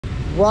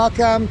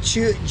Welcome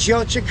to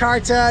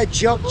Yogyakarta,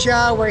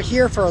 Jogja. We're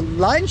here for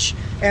lunch,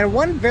 and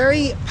one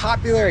very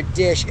popular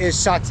dish is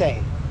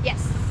satay.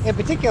 Yes. In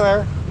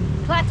particular,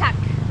 Klathak.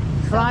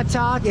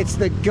 Klathak. It's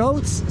the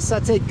goats,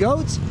 satay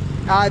goats.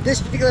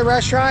 This particular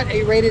restaurant,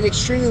 it rated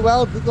extremely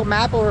well. Google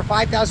Map, over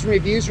 5,000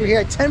 reviews. We're here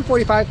at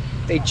 10:45.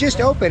 They just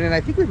opened, and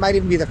I think we might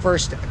even be the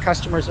first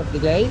customers of the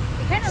day.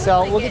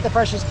 So we'll get the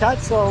freshest cut.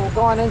 So we'll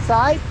go on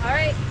inside. All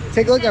right.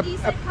 Take a look at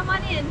come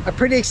on in. a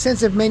pretty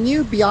extensive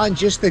menu beyond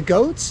just the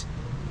goats.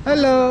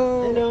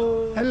 Hello.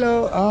 Hello.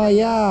 Hello. Oh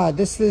yeah,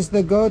 this is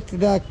the goat,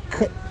 the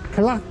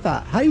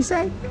kalakta. How do you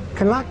say?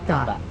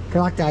 Kalakta.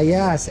 Kalakta.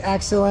 Yes,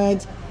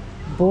 excellent.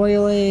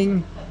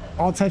 Boiling,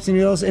 all types of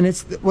noodles, and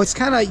it's what's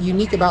kind of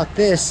unique about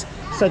this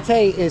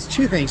satay is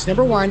two things.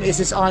 Number one is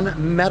it's on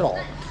metal.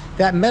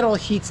 That metal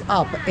heats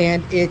up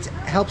and it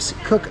helps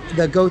cook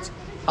the goats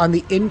on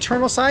the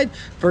internal side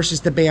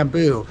versus the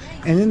bamboo,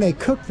 and then they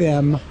cook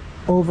them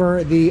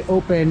over the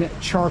open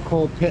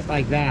charcoal pit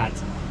like that.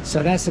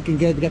 So that's looking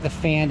good. They got the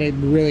fan to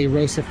really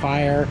roast the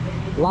fire.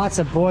 Lots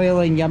of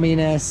boiling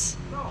yumminess.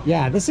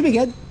 Yeah, this will be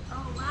good.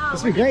 Oh wow.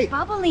 This will be great.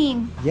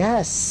 Bubbling.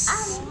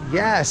 Yes.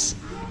 Yes.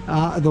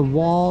 The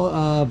wall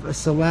of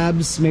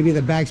celebs. Maybe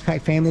the Bags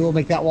Pack family will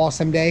make that wall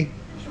someday.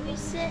 Should we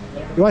sit here?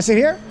 You want to sit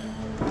here?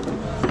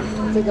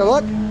 Take a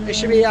look. It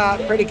should be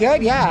pretty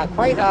good. Yeah,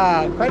 quite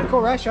a cool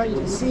restaurant. You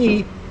can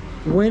see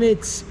when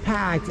it's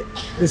packed,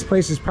 this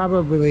place is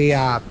probably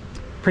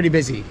pretty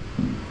busy.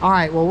 All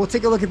right, well, we'll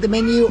take a look at the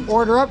menu.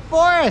 Order up,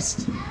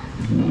 Forrest.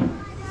 You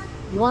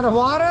want a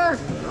water?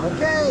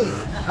 Okay.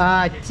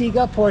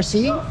 Tiga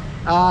porsi,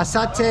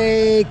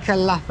 Sate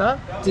Klathak,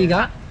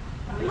 tiga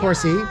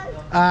porsi.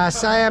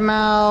 Saya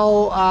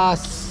mau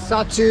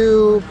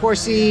satu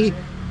porsi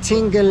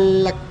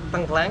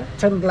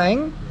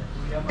tengkleng.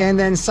 And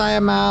then saya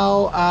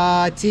mau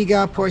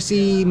tiga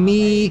porsi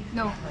mie.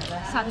 No.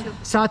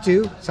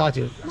 Satu.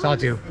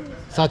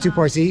 Satu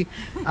porsi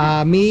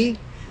mie.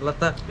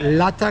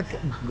 Latak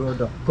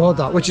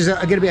Godo, which is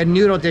going to be a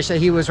noodle dish that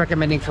he was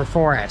recommending for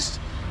Forrest.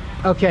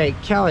 Okay,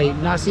 Kelly,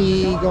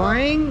 nasi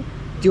goreng.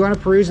 Do you want to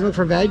peruse and look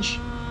for veg?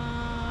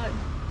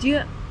 Do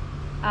you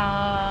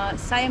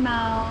saya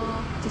mau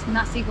just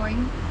nasi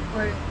goreng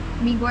or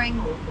mie goreng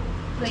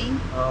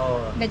plain? Oh,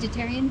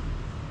 Vegetarian?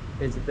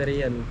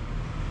 vegetarian.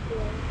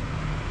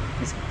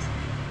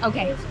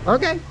 Okay.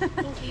 Okay.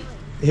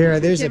 Here,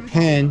 there's a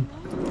pen.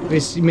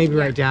 Just maybe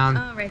write down.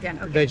 Oh, right down.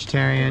 Okay.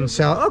 Vegetarian.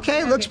 So,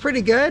 okay, looks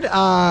pretty good.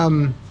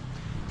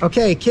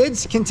 Okay,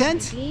 kids,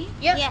 content? Yep.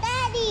 Yes.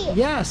 Daddy,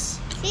 Yes.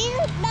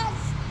 Cedar's not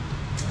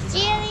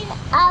sharing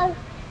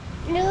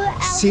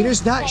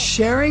Cedar's not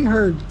sharing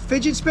her her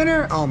fidget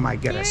spinner? Oh my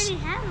goodness. They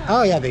already have one.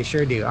 Oh yeah, they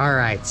sure do. All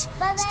right.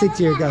 But they Stick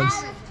to your don't guns.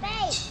 have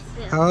a space.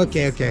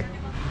 Okay, okay.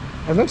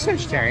 It looks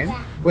vegetarian.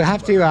 We'll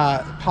have to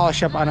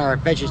polish up on our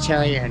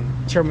vegetarian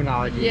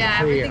terminology Yeah,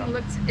 for you. everything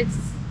looks, it's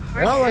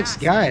hard It all to looks ask.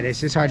 good.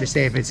 It's just hard to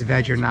say if it's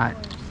veg or not.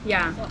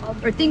 Yeah.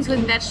 Or things with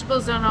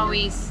vegetables don't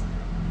always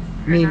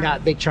I mean,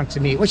 not big chunks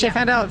of meat, which I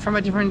found out from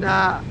a different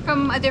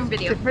from a different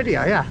video.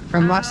 video, yeah,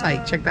 from last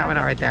night. Check that one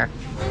out right there.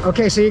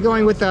 Okay, so you're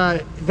going with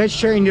the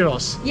vegetarian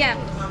noodles. Yeah.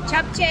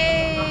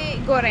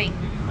 Capcay goreng.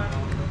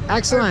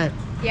 Excellent.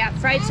 Yeah,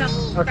 fried some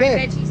Okay.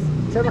 fried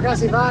veggies. Terima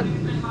kasih, Van.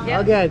 Yeah.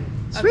 All good.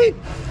 Sweet.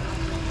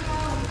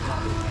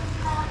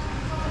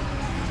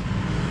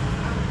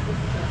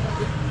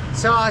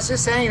 So I was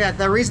just saying that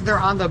the reason they're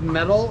on the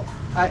metal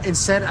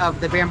instead of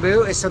the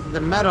bamboo is so that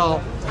the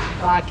metal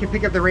can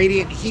pick up the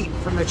radiant heat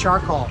from the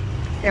charcoal.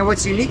 And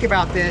what's unique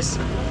about this,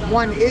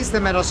 one is the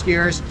metal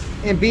skewers,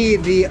 and B,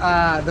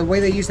 the way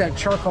they use that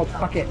charcoal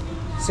bucket.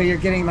 So you're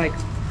getting like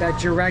that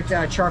direct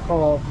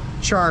charcoal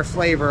char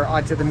flavor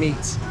onto the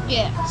meats.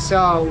 Yeah.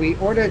 So we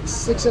ordered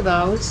 6 of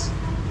those.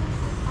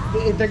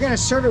 They're gonna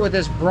serve it with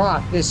this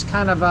broth, this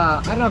kind of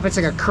I don't know if it's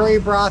like a curry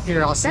broth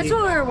here. I'll see. That's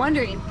what we were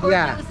wondering.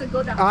 Yeah. That was the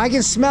go down. Oh, I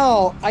can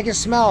smell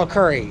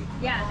curry.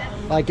 Yeah.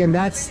 That's, Like, and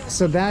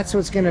that's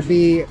what's gonna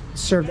be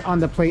served on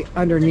the plate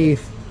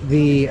underneath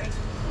the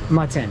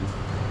mutton.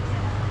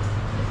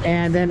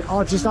 And then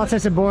all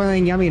types of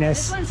boiling this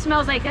yumminess. one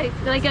smells like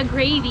a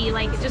gravy,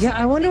 like just. Yeah,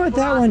 I wonder what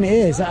that one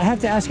is. I have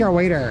to ask our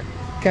waiter,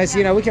 because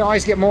you know we can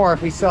always get more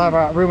if we still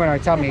have room in our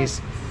tummies.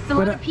 It's a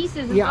lot of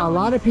pieces. as Yeah, a well.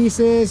 lot of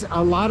pieces,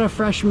 a lot of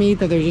fresh meat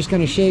that they're just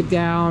going to shape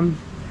down.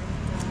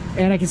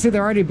 And I can see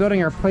they're already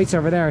building our plates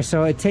over there,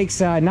 so it takes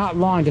not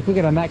long to cook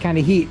it on that kind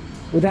of heat.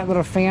 With that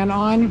little fan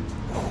on.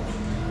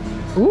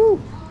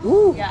 Ooh,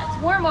 ooh. Yeah,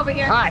 it's warm over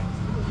here. Hot.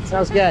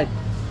 Sounds good.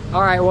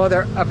 All right, well,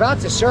 they're about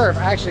to serve,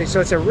 actually, so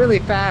it's a really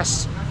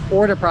fast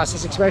order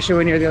process, especially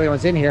when you're the only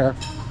ones in here.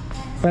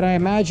 But I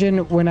imagine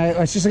when I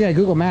was just looking at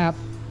Google Map,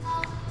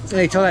 and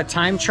they tell that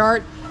time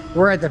chart,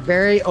 we're at the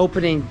very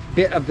opening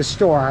bit of the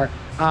store,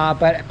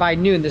 but by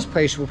noon, this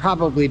place will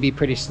probably be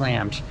pretty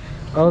slammed.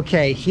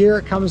 Okay,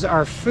 here comes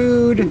our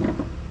food.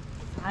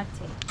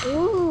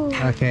 Ooh.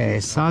 Okay,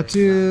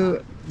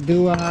 satu,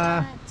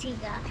 dua,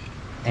 Tiga.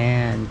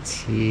 and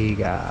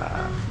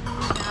tiga.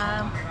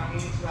 Um,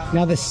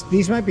 Now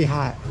these might be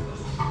hot.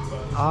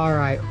 All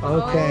right,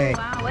 okay. Oh,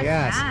 wow, what's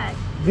yes. that?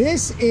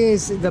 This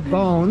is the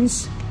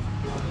bones,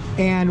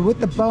 and with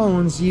the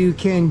bones, you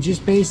can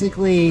just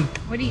basically.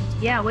 What do you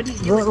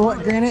do?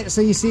 What, granite?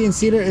 So you see in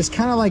cedar, it's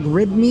kind of like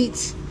rib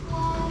meat.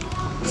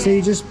 So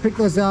you just pick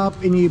those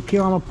up and you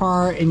peel them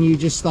apart and you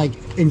just like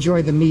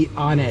enjoy the meat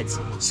on it.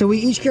 So we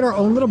each get our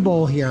own little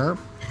bowl here,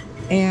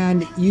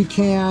 and you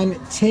can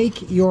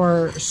take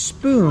your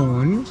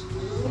spoon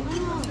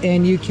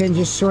and you can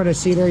just sort of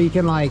see there, you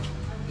can like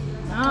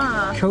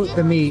coat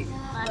the meat.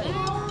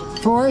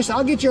 Forrest,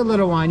 I'll get you a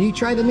little one. You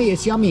try the meat,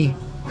 it's yummy.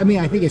 I mean,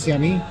 I think it's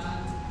yummy.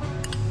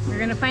 We're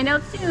gonna find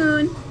out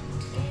soon.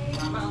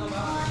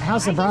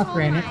 How's the broth,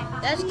 Brandon?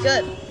 That's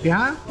good.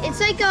 Yeah? It's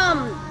like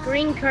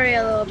green curry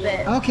a little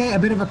bit. Okay, a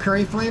bit of a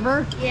curry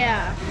flavor.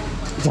 Yeah.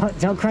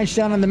 Don't crunch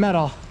down on the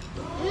metal.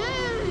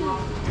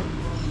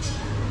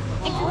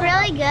 It's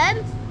really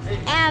good.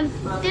 And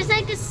there's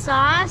like a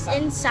sauce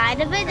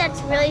inside of it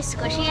that's really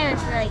squishy and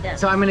it's really good.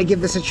 So I'm gonna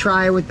give this a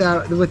try with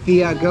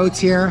the goats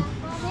here.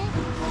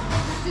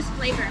 Just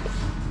flavor.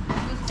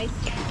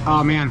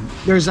 Oh man,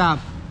 there's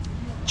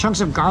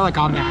chunks of garlic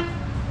on that.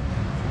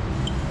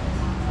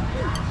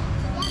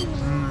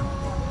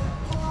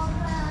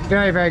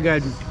 Very, very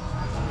good.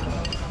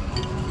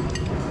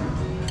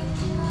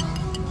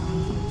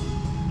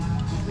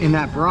 In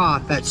that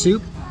broth, that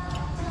soup,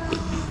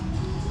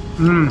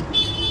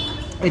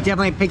 it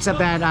definitely picks up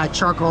that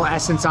charcoal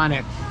essence on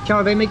it. Kel,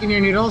 are they making your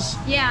noodles?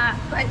 Yeah,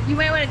 but you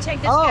might want to check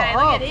this guy.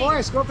 Look at it.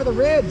 Forrest, go for the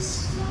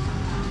ribs.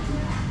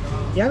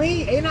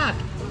 Yummy, Enoch.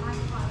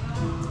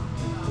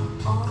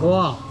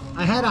 Cool.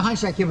 I had a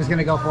hunch that kid was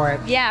gonna go for it.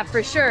 Yeah,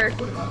 for sure.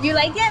 You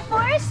like it,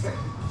 Forrest?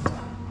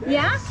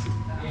 Yeah?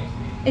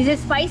 Is it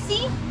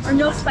spicy or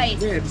no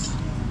spice? Ribs.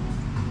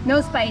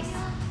 No spice.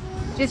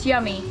 Just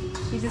yummy.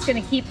 He's just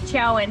gonna keep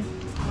chowing.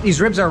 These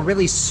ribs are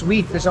really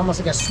sweet. There's almost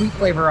like a sweet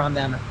flavor on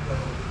them.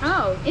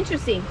 Oh,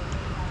 interesting.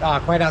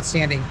 Quite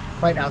outstanding.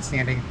 Quite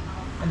outstanding.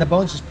 And the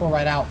bones just pull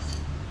right out.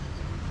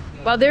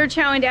 While they're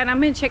chowing down, I'm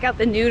gonna check out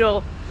the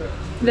noodle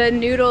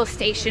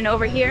station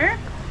over here.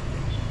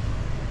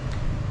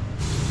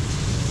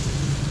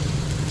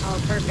 Oh,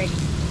 perfect.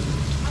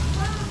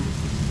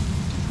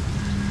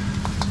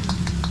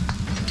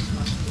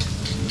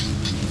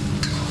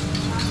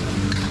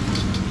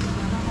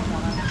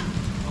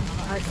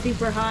 Oh, it's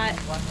super hot.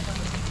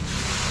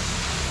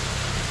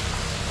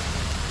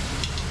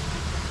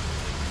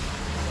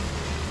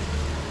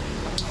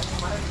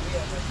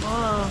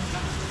 Whoa.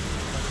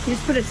 You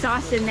just put a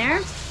sauce in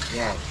there?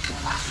 Yeah.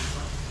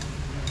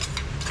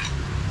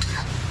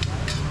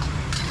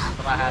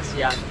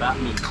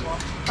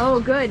 Oh,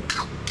 good.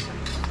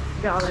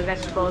 Got all the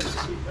vegetables.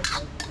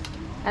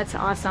 That's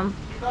awesome.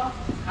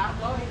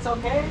 It's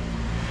okay.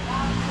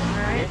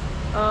 Alright.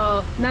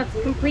 Oh, not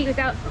complete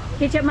without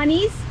ketchup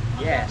mayonnaise?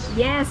 Yes.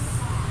 Yes.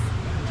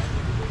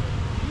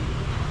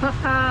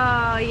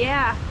 Oh,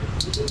 yeah.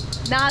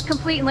 Not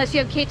complete unless you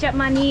have ketchup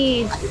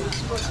mayonnaise.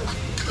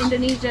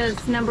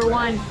 Indonesia's number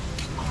one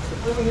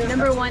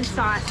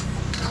sauce.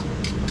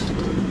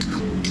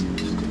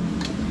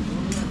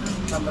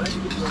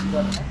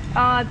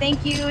 Oh,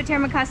 thank you,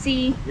 terima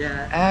kasih.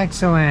 Yeah.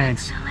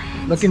 Excellent.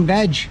 Looking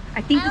veg.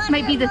 I think this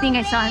might be the thing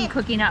I saw him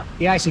cooking up.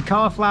 Yeah, I see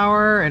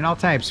cauliflower and all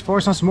types.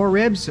 Forrest wants some more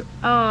ribs.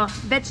 Oh,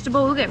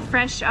 vegetable. Look at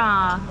fresh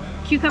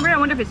cucumber. I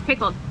wonder if it's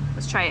pickled.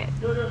 Let's try it.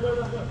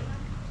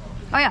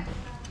 Oh yeah,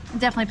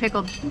 definitely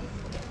pickled.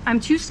 I'm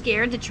too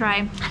scared to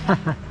try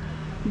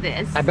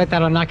this. I bet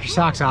that'll knock your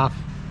socks off.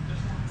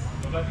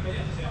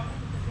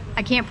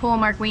 I can't pull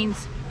Mark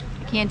Wiens.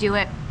 I can't do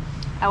it.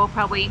 I will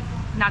probably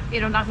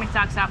it'll knock my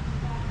socks off.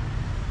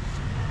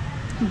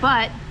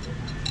 But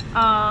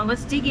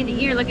let's dig into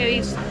here. Look at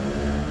these.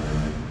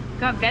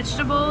 Got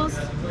vegetables.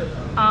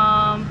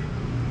 Now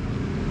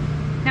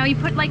you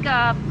put like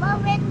a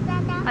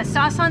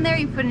sauce on there.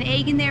 You put an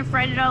egg in there,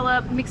 fried it all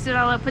up, mix it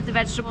all up, put the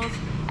vegetables,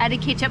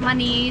 added ketchup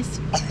mayonnaise.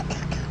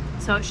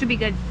 So it should be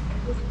good.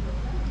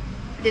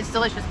 It's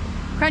delicious.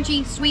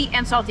 Crunchy, sweet,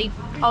 and salty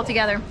all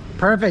together.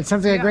 Perfect.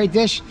 Sounds like a great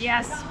dish.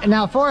 Yes. And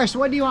now, Forrest,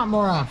 what do you want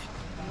more of?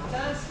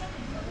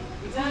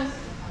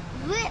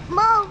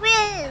 More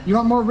ribs. You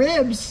want more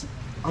ribs?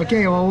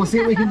 Okay, well, we'll see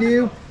what we can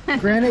do.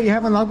 Granted, you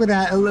having luck with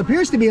that. It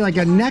appears to be like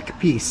a neck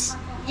piece.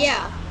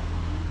 Yeah.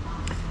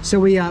 So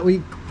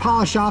we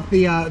polish off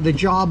the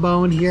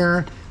jawbone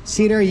here.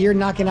 Cedar, you're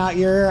knocking out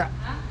your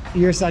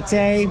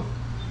satay.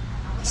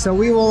 So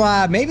we will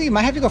maybe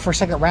might have to go for a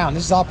second round.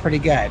 This is all pretty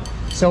good.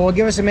 So we'll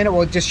give us a minute.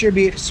 We'll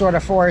distribute sort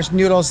of Forrest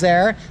noodles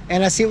there,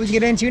 and see what we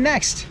get into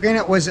next.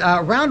 Granted, was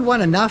round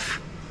one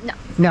enough?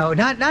 No,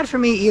 not for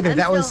me either.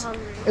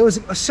 It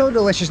was so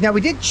delicious. Now we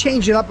did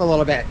change it up a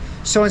little bit.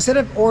 So instead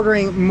of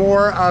ordering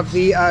more of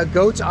the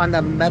goat on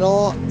the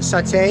metal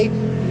satay,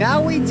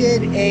 now we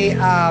did a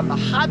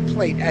hot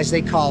plate, as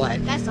they call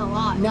it. That's a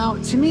lot. Now,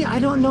 to me, I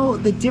don't know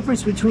the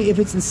difference between if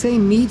it's the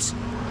same meats,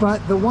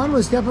 but the one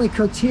was definitely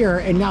cooked here,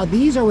 and now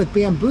these are with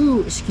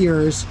bamboo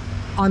skewers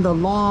on the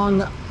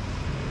long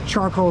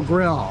charcoal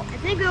grill. I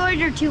think we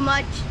ordered too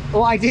much.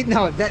 Well, I didn't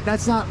know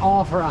that's not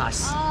all for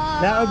us.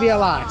 That would be a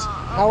lot.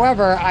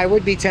 However, I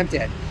would be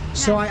tempted.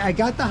 So I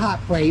got the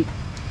hot plate,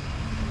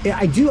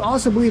 I do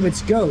also believe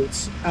it's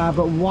goats,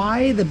 but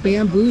why the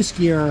bamboo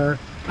skewer?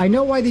 I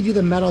know why they do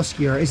the metal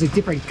skewer. Is it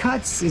different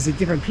cuts? Is it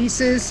different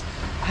pieces?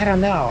 I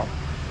don't know.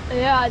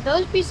 Yeah,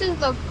 those pieces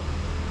look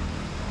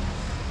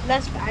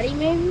less fatty,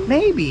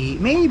 maybe?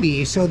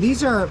 Maybe. So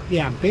these are,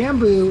 yeah,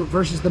 bamboo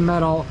versus the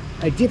metal,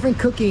 a different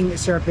cooking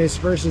surface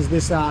versus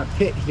this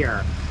pit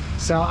here.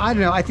 So I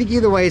don't know. I think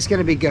either way it's going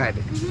to be good.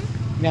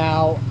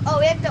 Now, Oh,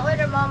 we have to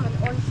order Mom an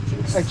orange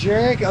juice. a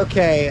jerk?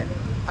 Okay.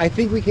 I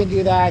think we can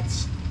do that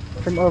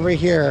from over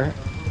here.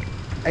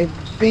 I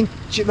think,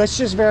 let's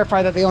just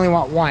verify that they only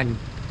want one.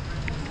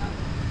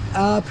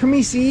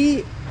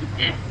 Permisi,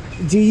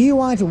 do you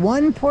want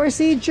one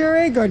porsi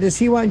Jurig, or does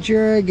he want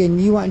Jurig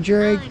and you want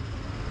Jurig?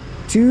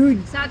 Two?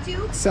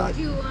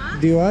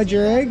 Satu, Dua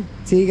Jurig?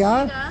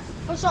 Tiga?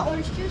 What's the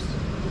orange juice?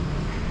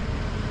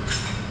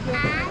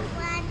 I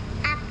want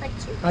apple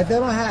juice. I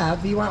don't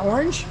have. Do you want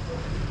orange?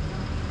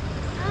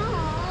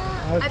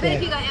 Oh. I bet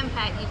if you Okay. got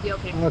Empat, you'd be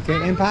okay.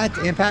 Okay, Impact.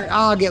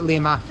 I'll get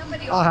Lima.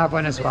 I'll have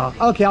one as well.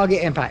 Okay, I'll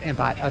get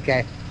Impact.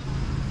 Okay.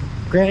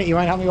 Granite, you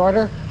want to help me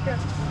order? Sure.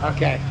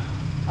 Okay.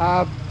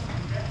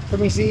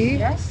 Permisi?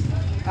 Yes.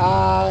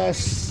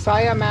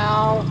 Saya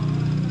mau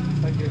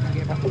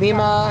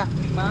Lima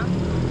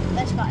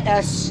That's fine.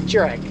 S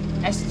Jurig.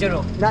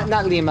 S0.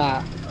 Not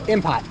Lima.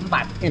 Impact.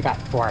 Empat.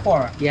 Four.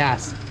 4.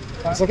 Yes.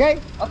 It's okay?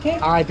 Okay.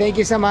 All right, thank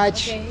you so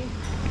much. Okay.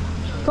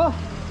 Cool.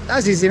 That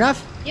was easy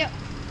enough. Yep.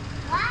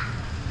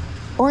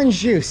 Orange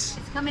juice.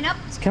 It's coming up.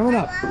 It's coming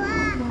up.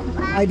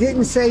 I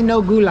didn't say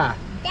no gula.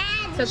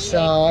 So,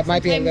 So it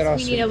might be a little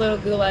we need a little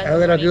gula. a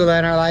little gula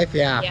in our life,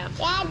 yeah. Yeah.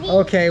 Daddy.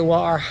 Okay, well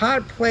our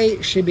hot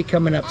plate should be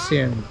coming up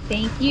soon.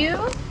 Thank you.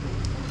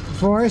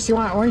 Forrest, you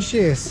want orange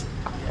juice?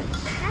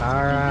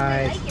 All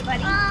right. Thank you,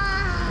 buddy.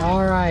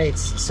 All right.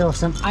 So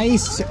some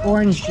iced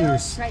orange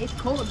juice. Right, it's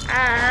cold.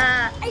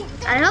 I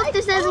hope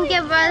this doesn't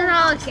give us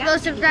all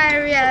explosive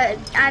diarrhea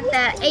at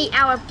the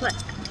 8-hour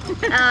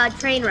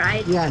train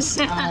ride. Yes,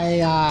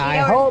 I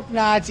hope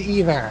not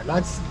either.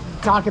 Let's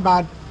talk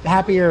about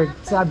happier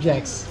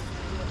subjects.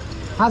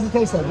 How's it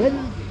taste? Good?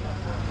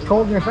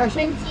 Cold and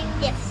refreshing?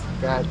 Yes.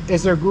 Good.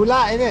 Is there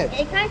gula in it?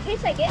 It kind of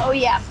tastes like it. Oh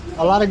yeah,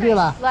 A lot of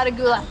gula. a lot of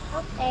gula.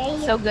 Okay.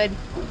 So good.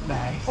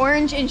 Nice.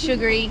 Orange and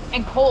sugary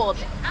and cold.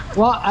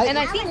 Well, And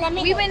I think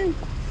we've been,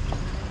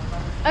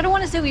 I don't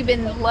want to say we've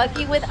been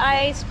lucky with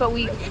ice, but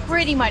we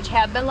pretty much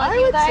have been lucky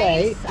would with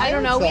say- ice. I I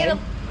don't would know. say.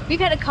 We've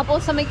had a couple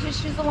of stomach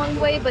issues along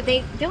the way, but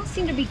they don't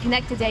seem to be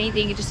connected to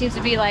anything. It just seems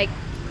to be like,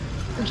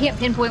 we can't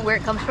pinpoint where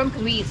it comes from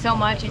because we eat so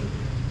much and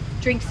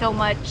drink so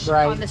much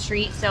Right. on the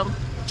street. So,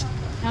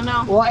 I don't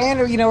know. well, and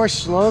we're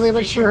slowly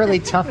but surely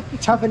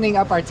toughening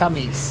up our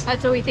tummies.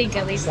 That's what we think,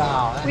 at least.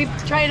 So, We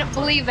try to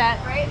believe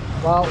that, right?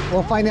 well,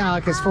 we'll find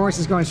out because Forrest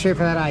is going straight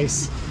for that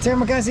ice.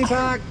 Terima kasih,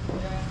 Pak.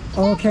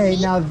 Okay,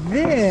 now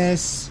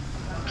this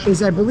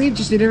is, I believe,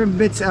 just the different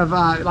bits of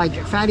like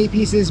fatty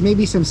pieces,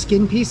 maybe some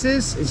skin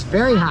pieces. It's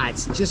very hot,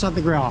 it's just off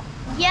the grill.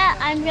 Yeah,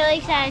 I'm really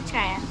excited to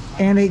try it.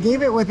 And they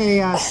gave it with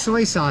a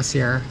soy sauce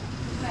here.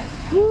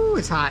 Woo,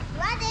 it's hot.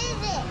 What is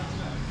it?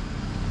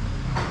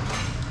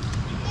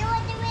 You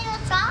want the real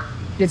sauce?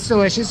 It's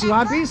delicious. You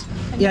want a piece?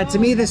 Yeah, to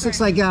me this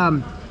looks like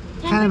kind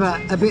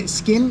of a bit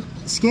skin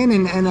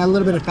and a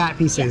little bit of fat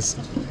pieces.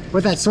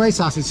 With that soy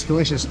sauce, it's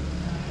delicious.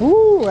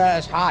 Ooh,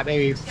 that's hot,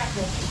 baby.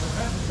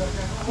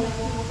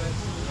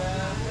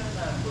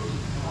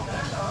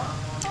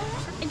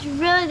 It's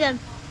really good.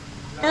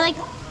 It like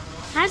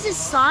has this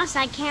sauce.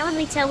 I can't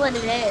really tell what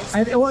it is.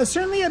 Well, it's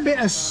certainly a bit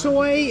of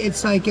soy.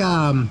 It's like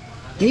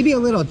maybe a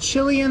little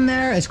chili in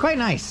there. It's quite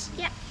nice.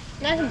 Yeah,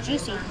 nice and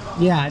juicy.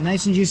 Yeah,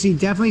 nice and juicy.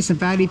 Definitely some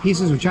fatty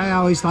pieces, which I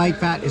always like.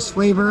 Fat is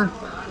flavor.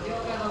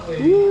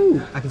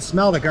 Ooh, I can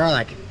smell the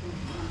garlic.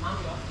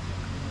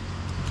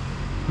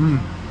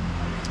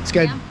 It's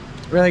good. Yeah.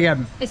 Really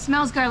good. It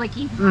smells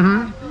garlicky.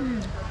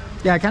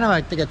 Yeah, kind of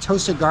like a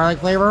toasted garlic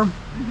flavor.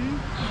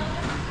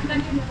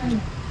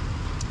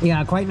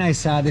 Yeah, quite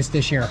nice this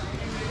dish here.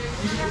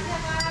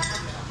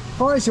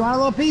 Forrest, you want a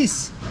little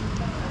piece?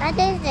 What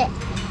is it?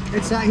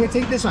 It's here,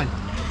 take this one.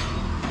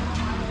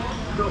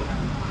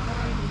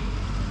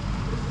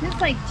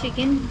 It's like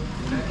chicken,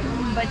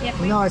 but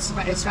definitely No, it's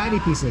fatty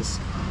pieces.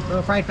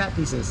 Little fried fat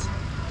pieces.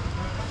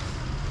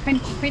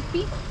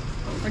 crispy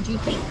or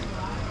juicy.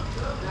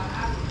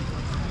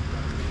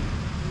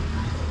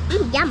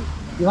 Yum.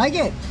 You like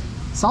it?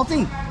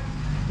 Salty?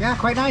 Yeah,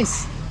 quite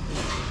nice.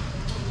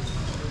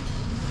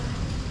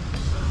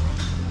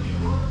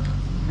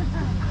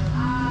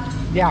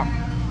 Yeah,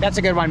 that's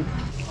a good one.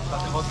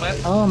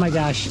 Oh my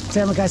gosh.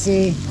 Terima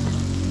kasih.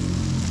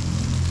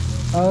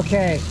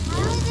 Okay.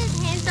 Why is his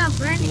hands not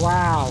burning?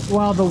 Wow.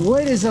 Well, the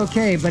wood is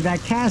okay, but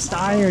that cast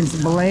iron's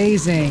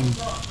blazing.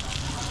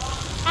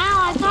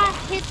 Ow, I got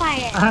hit by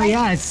it. Oh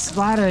yeah, it's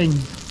splattering.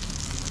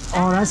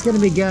 Oh, that's gonna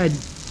be good.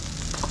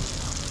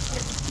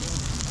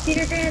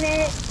 Peter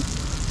granite.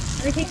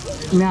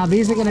 Now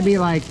these are gonna be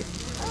like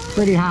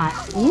pretty hot.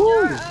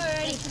 Woo!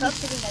 Already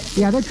cooked.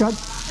 Yeah, they're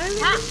cooked.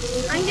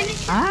 I'm gonna.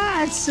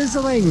 Ah, it's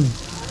sizzling.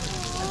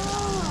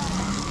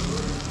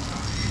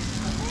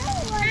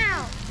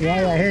 Ow.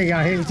 Yeah, here you go.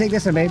 Here, you take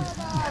this one, babe.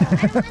 I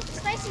don't want the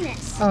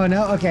spiciness. Oh,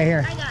 no? Okay,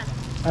 here. I got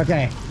it.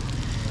 Okay.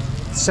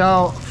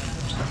 So,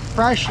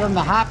 fresh from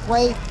the hot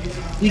plate.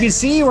 You can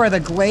see where the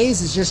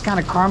glaze is just kind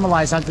of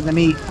caramelized onto the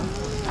meat.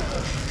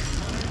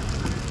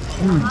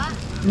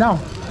 No,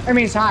 I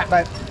mean, it's hot,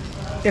 but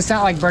it's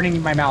not like burning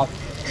in my mouth.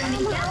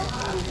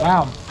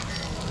 Wow,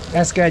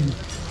 that's good.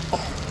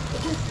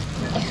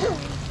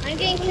 I'm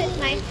going to cook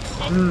mine.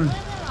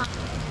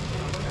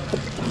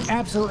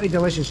 Absolutely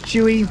delicious.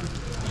 Chewy,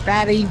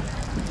 fatty,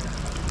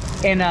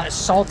 and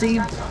salty.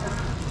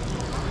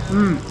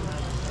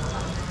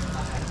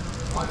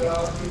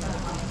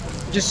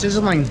 Just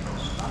sizzling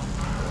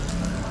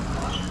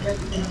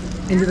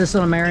into this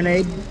little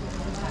marinade.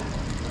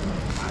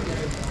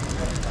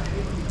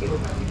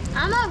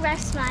 I'm gonna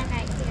rest mine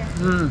right here.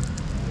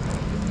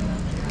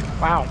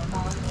 Wow.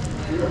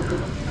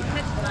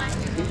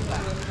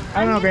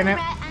 I don't know, Granite.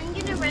 I'm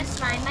gonna rest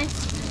mine.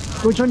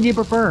 Which one do you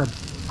prefer?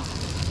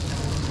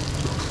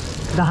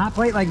 The hot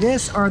plate like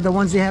this, or the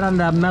ones you had on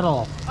the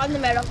metal? On the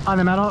middle. On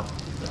the metal?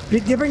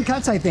 Different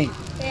cuts, I think.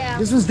 Yeah.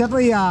 This one's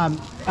definitely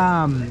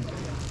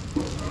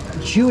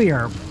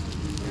chewier.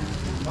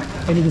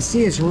 And you can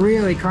see it's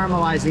really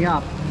caramelizing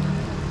up.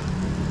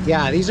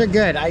 Yeah, these are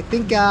good. I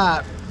think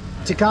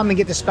to come and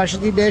get the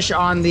specialty dish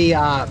on the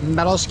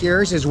metal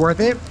skewers is worth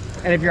it.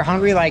 And if you're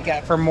hungry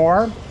like for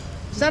more,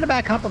 it's not a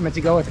bad compliment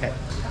to go with it.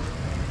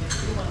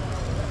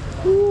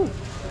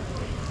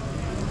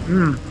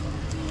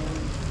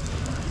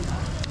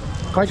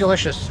 Quite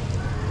delicious.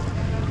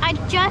 I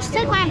just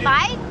took my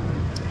bite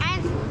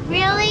and it's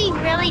really,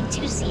 really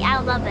juicy. I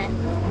love it.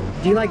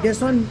 Do you like this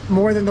one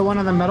more than the one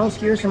on the metal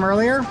skewers from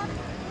earlier?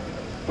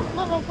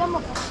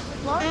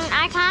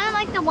 I kind of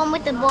like the one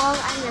with the bowl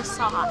and the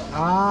sauce.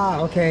 Ah,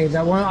 okay,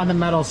 that one on the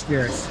metal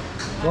skewers.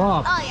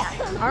 Wow. Oh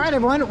yeah. All right,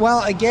 everyone.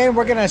 Well, again,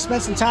 we're gonna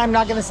spend some time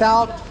knocking this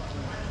out.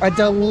 A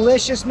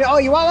delicious meal. Oh,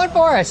 you want one,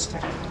 Forrest?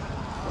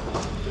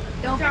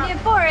 Don't forget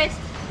Forrest.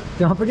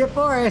 Don't forget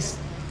Forrest.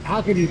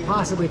 How could you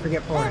possibly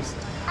forget Forrest?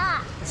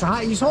 Ah. It's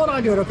hot. You just hold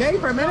on to it, okay,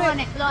 for a Blow on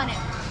minute. it, blow on it.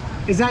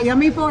 Is that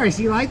yummy, Forrest?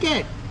 You like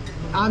it?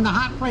 On the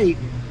hot plate.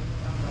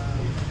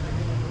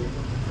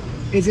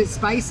 Is it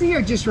spicy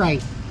or just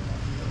right?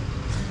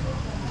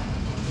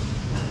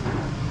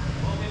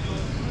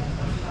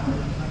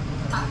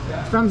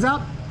 Thumbs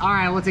up? All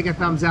right, we'll take a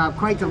thumbs up.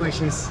 Quite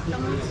delicious.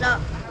 Thumbs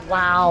up.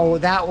 Wow,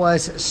 that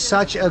was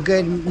such a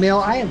good meal.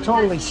 I am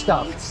totally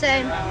stuffed.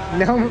 Same.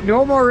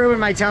 No more room in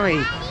my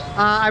tummy.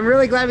 I'm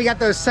really glad we got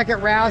those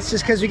second rounds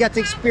just because we got to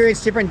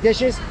experience different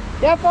dishes.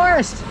 Yeah,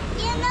 Forrest.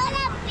 You know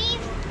that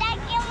beef stuck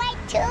in my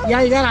tooth?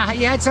 Yeah,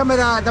 you had some of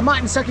the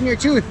mutton stuck in your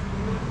tooth.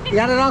 You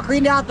got it all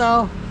cleaned out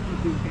though.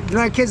 You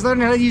know, kids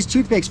learning how to use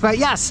toothpicks. But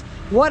yes,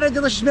 what a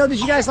delicious meal.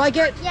 Did you guys like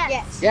it?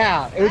 Yes.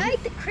 Yeah. It I was,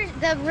 like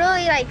the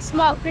really like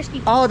small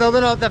crispy. oh,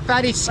 the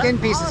fatty skin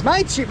pieces.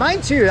 Mine too.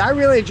 I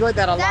really enjoyed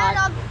that a That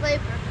lot. all the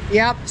flavor.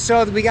 Yep.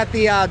 So we got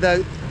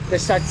the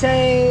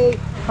Sate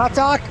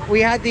Klathak. We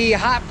had the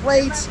hot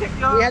plates. We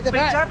had the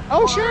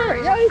oh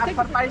sure. Yeah.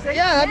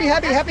 Yeah.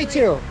 Happy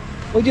to.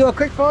 We'll do a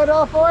quick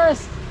photo for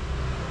us.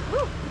 Woo,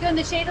 you go in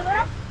the shade a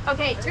little?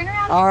 Okay, turn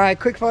around. All right.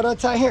 Quick photo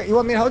time here. You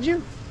want me to hold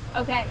you?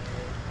 Okay.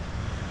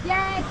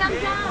 Yay,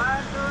 thumbs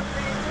up.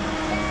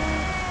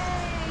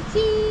 Yay,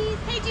 cheese.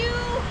 Hey, Jew.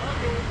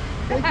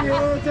 Thank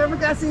you. Terima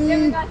kasih.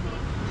 Terima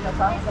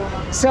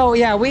kasih. So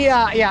yeah, we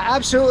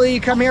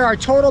absolutely come here. Our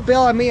total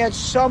bill, and we had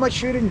so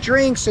much food and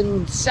drinks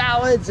and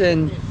salads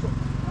and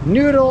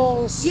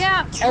noodles.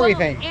 Yeah,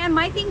 everything. Well, and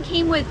my thing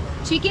came with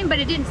chicken, but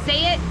it didn't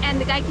say it. And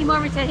the guy came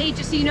over and said, "Hey,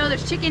 just so you know,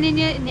 there's chicken in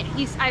it." And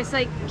I was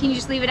like, "Can you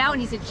just leave it out?"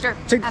 And he said, "Sure."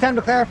 Took the time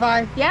to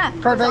clarify. Yeah,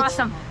 Perfect. It was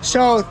awesome.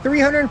 So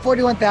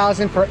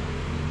 341,000 for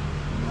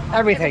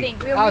everything.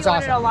 We That was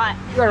ordered awesome. a lot.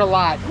 We ordered a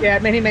lot. Yeah,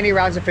 many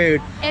rounds of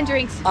food. And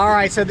drinks. All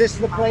right, so this is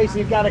the place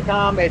you've got to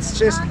come. It's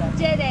just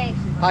JeDe.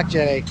 hot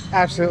JeDe.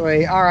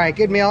 Absolutely. All right,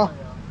 good meal.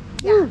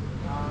 Yeah.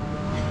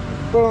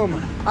 Boom.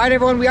 All right,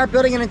 everyone, we are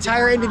building an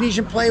entire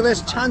Indonesian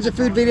playlist, tons of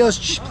food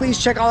videos. Please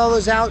check all of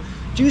those out.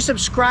 Do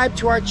subscribe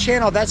to our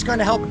channel. That's going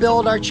to help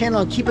build our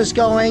channel and keep us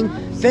going.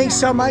 Thanks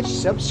so much.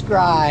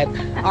 Subscribe.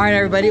 All right,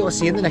 everybody, we'll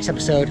see you in the next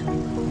episode.